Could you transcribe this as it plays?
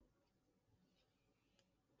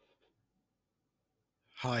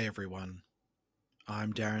Hi everyone,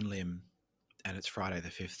 I'm Darren Lim, and it's Friday the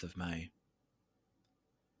 5th of May.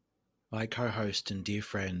 My co-host and dear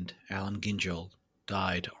friend Allan Gyngell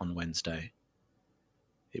died on Wednesday.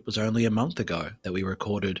 It was only a month ago that we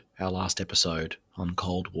recorded our last episode on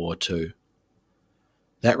Cold War II.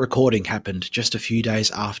 That recording happened just a few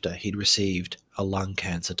days after he'd received a lung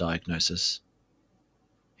cancer diagnosis.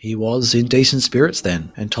 He was in decent spirits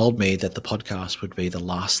then and told me that the podcast would be the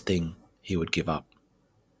last thing he would give up.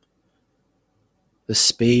 The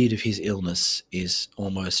speed of his illness is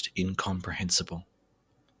almost incomprehensible.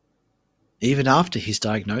 Even after his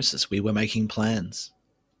diagnosis, we were making plans.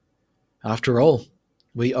 After all,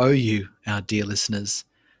 we owe you, our dear listeners,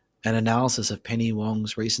 an analysis of Penny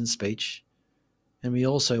Wong's recent speech, and we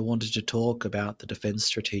also wanted to talk about the Defence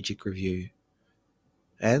Strategic Review.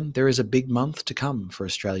 And there is a big month to come for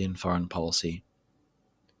Australian foreign policy.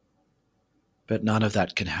 But none of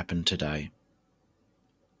that can happen today.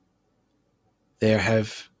 There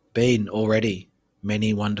have been already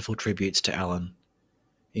many wonderful tributes to Allan,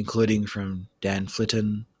 including from Dan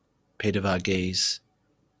Flitton, Peter Varghese,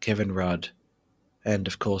 Kevin Rudd, and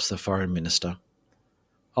of course the Foreign Minister.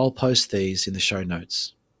 I'll post these in the show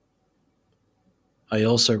notes. I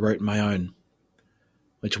also wrote my own,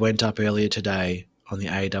 which went up earlier today on the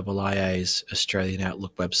AIIA's Australian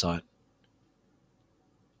Outlook website.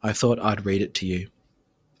 I thought I'd read it to you.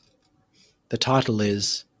 The title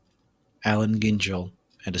is Allan Gyngell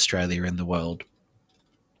and Australia in the World.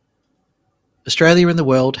 Australia in the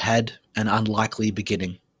World had an unlikely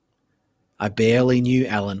beginning. I barely knew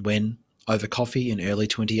Allan when, over coffee in early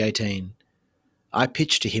 2018, I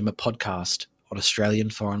pitched to him a podcast on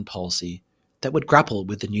Australian foreign policy that would grapple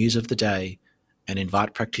with the news of the day and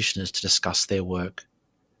invite practitioners to discuss their work.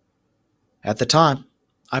 At the time,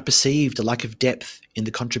 I perceived a lack of depth in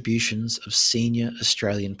the contributions of senior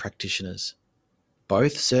Australian practitioners,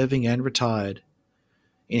 both serving and retired,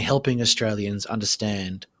 in helping Australians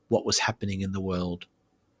understand what was happening in the world.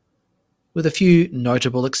 With a few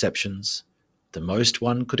notable exceptions, the most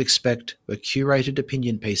one could expect were curated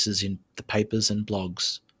opinion pieces in the papers and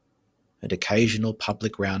blogs, and occasional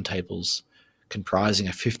public roundtables comprising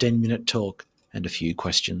a 15-minute talk and a few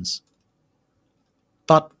questions.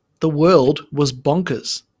 But the world was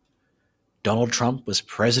bonkers. Donald Trump was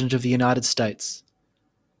President of the United States.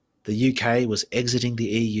 The UK was exiting the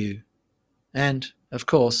EU. And, of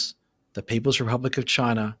course, the People's Republic of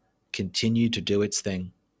China continued to do its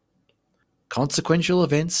thing. Consequential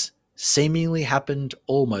events seemingly happened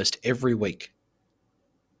almost every week.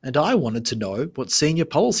 And I wanted to know what senior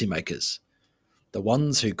policymakers, the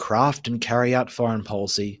ones who craft and carry out foreign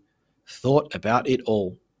policy, thought about it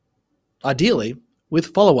all. Ideally,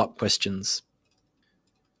 with follow-up questions.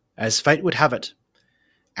 As fate would have it,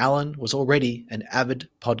 Allan was already an avid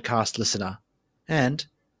podcast listener, and,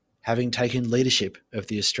 having taken leadership of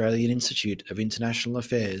the Australian Institute of International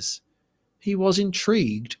Affairs, he was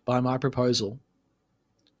intrigued by my proposal.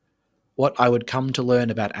 What I would come to learn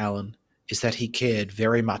about Allan is that he cared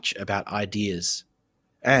very much about ideas,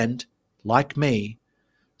 and, like me,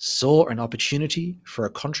 saw an opportunity for a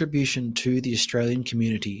contribution to the Australian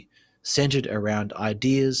community centred around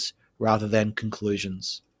ideas rather than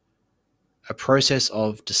conclusions. A process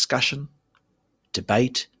of discussion,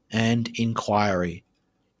 debate, and inquiry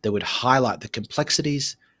that would highlight the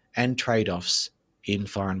complexities and trade-offs in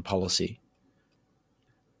foreign policy.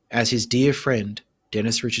 As his dear friend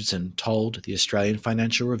Dennis Richardson told the Australian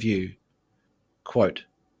Financial Review, quote,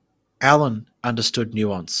 Allan understood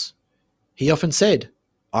nuance. He often said,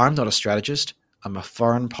 I'm not a strategist, I'm a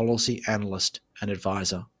foreign policy analyst and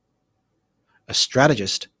advisor. A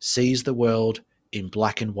strategist sees the world in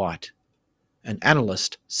black and white. An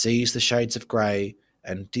analyst sees the shades of grey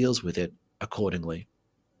and deals with it accordingly.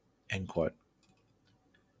 End quote.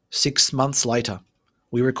 6 months later,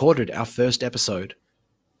 we recorded our first episode.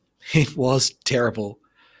 It was terrible.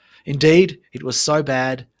 Indeed, it was so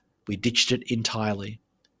bad, we ditched it entirely,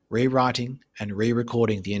 rewriting and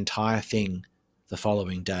re-recording the entire thing the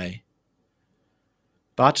following day.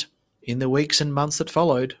 But in the weeks and months that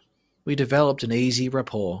followed, we developed an easy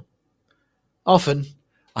rapport. Often,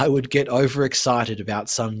 I would get overexcited about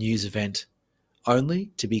some news event,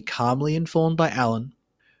 only to be calmly informed by Allan,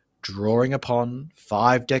 drawing upon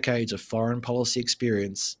 5 decades of foreign policy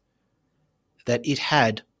experience, that it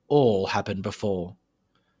had all happened before.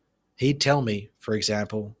 He'd tell me, for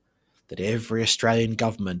example, that every Australian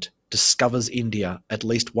government discovers India at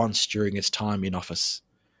least once during its time in office,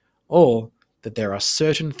 or that there are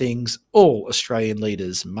certain things all Australian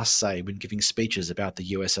leaders must say when giving speeches about the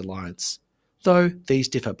US alliance, though these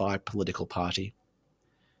differ by political party.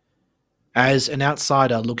 As an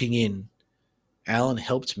outsider looking in, Allan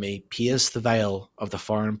helped me pierce the veil of the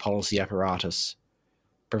foreign policy apparatus,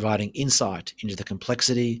 providing insight into the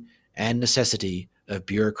complexity and necessity of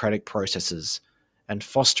bureaucratic processes and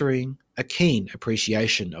fostering a keen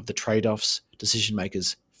appreciation of the trade-offs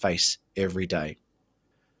decision-makers face every day.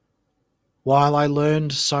 While I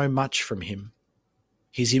learned so much from him,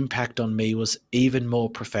 his impact on me was even more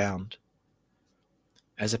profound.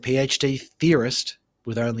 As a PhD theorist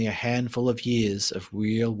with only a handful of years of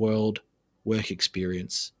real-world work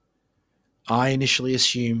experience, I initially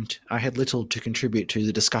assumed I had little to contribute to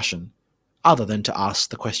the discussion other than to ask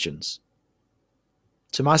the questions.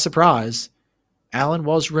 To my surprise, Allan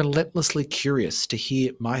was relentlessly curious to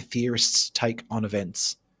hear my theorist's take on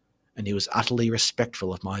events, and he was utterly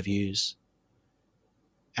respectful of my views.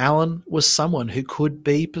 Allan was someone who could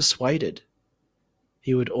be persuaded.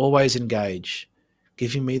 He would always engage,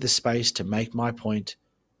 giving me the space to make my point,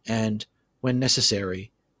 and, when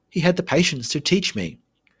necessary, he had the patience to teach me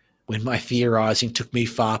when my theorizing took me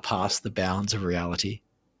far past the bounds of reality.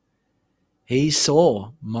 He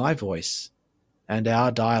saw my voice and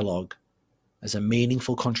our dialogue as a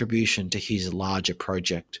meaningful contribution to his larger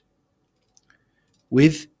project.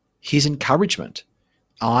 With his encouragement,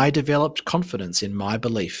 I developed confidence in my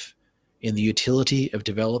belief in the utility of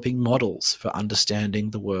developing models for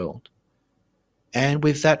understanding the world. And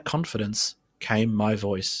with that confidence came my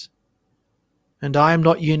voice. And I am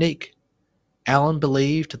not unique. Allan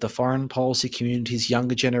believed that the foreign policy community's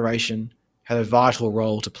younger generation had a vital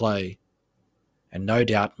role to play, and no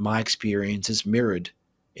doubt my experience is mirrored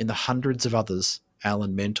in the hundreds of others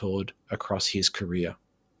Allan mentored across his career.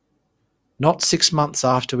 Not 6 months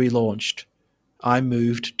after we launched, I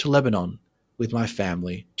moved to Lebanon with my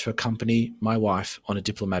family to accompany my wife on a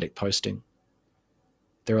diplomatic posting.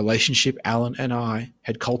 The relationship Allan and I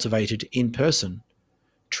had cultivated in person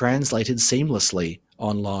translated seamlessly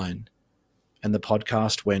online, and the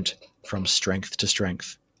podcast went from strength to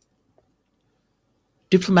strength.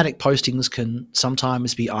 Diplomatic postings can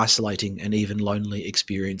sometimes be isolating and even lonely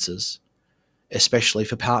experiences, especially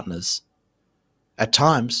for partners. At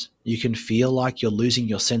times, you can feel like you're losing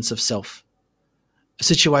your sense of self, a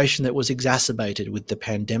situation that was exacerbated with the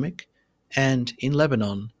pandemic and, in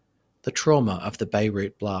Lebanon, the trauma of the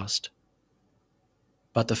Beirut blast.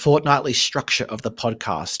 But the fortnightly structure of the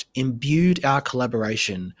podcast imbued our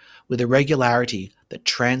collaboration with a regularity that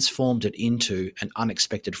transformed it into an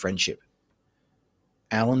unexpected friendship.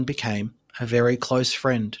 Allan became a very close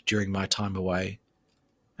friend during my time away,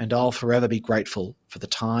 and I'll forever be grateful for the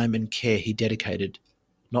time and care he dedicated,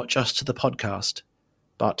 not just to the podcast,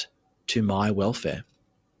 but to my welfare.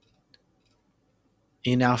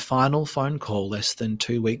 In our final phone call less than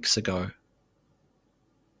 2 weeks ago,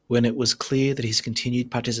 when it was clear that his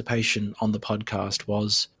continued participation on the podcast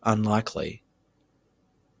was unlikely,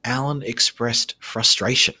 Allan expressed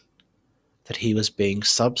frustration that he was being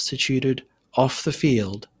substituted off the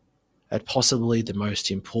field at possibly the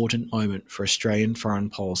most important moment for Australian foreign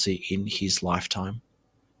policy in his lifetime.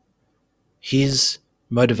 His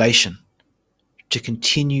motivation to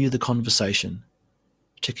continue the conversation,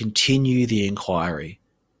 to continue the inquiry,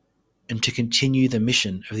 and to continue the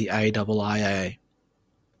mission of the AIIA,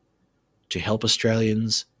 to help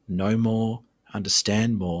Australians know more,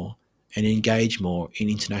 understand more, and engage more in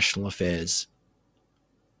international affairs,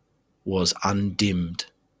 was undimmed.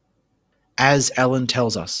 As Allan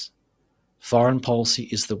tells us, foreign policy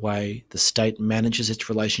is the way the state manages its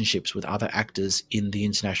relationships with other actors in the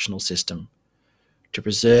international system to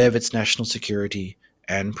preserve its national security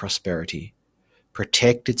and prosperity,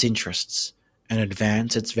 protect its interests, and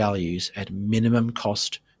advance its values at minimum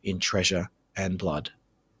cost in treasure and blood.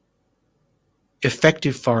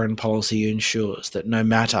 Effective foreign policy ensures that no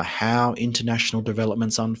matter how international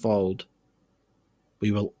developments unfold, we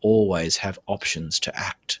will always have options to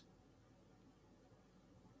act.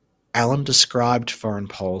 Allan described foreign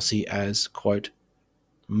policy as, quote,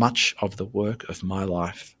 much of the work of my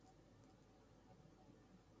life.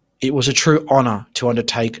 It was a true honour to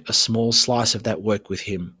undertake a small slice of that work with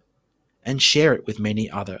him and share it with many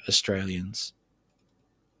other Australians.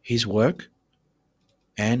 His work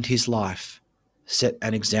and his life set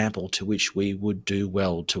an example to which we would do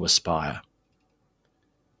well to aspire.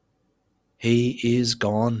 He is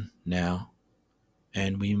gone now,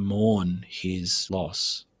 and we mourn his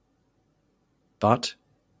loss. But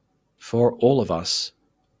for all of us,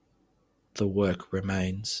 the work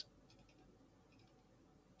remains.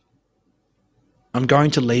 I'm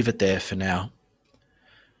going to leave it there for now.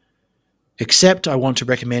 Except I want to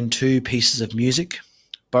recommend 2 pieces of music,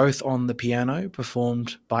 both on the piano,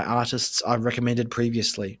 performed by artists I've recommended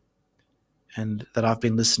previously and that I've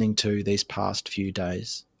been listening to these past few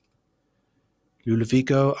days.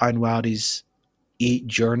 Ludovico Einaudí's E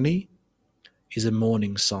Journey is a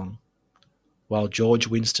mourning song, while George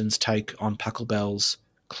Winston's take on Pachelbel's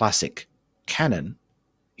classic Canon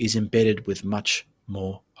is embedded with much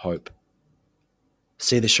more hope.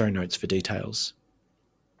 See the show notes for details.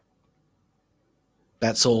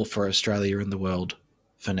 That's all for Australia and the world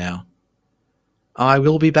for now. I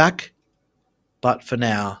will be back, but for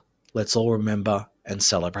now, let's all remember and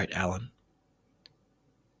celebrate Allan.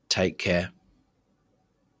 Take care.